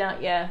screaming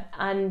at you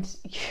and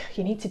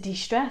you need to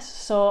de-stress.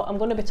 So I'm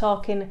going to be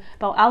talking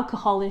about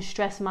alcohol and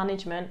stress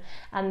management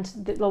and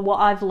what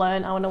I've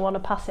learned, and I want to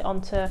pass it on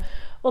to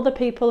other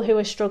people who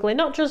are struggling,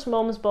 not just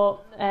mums, but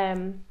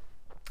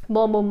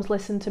more mums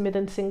listen to me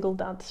than single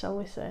dads, shall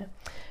we say.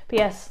 But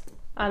yes,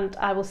 and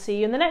I will see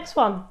you in the next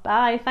one.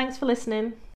 Bye. Thanks for listening.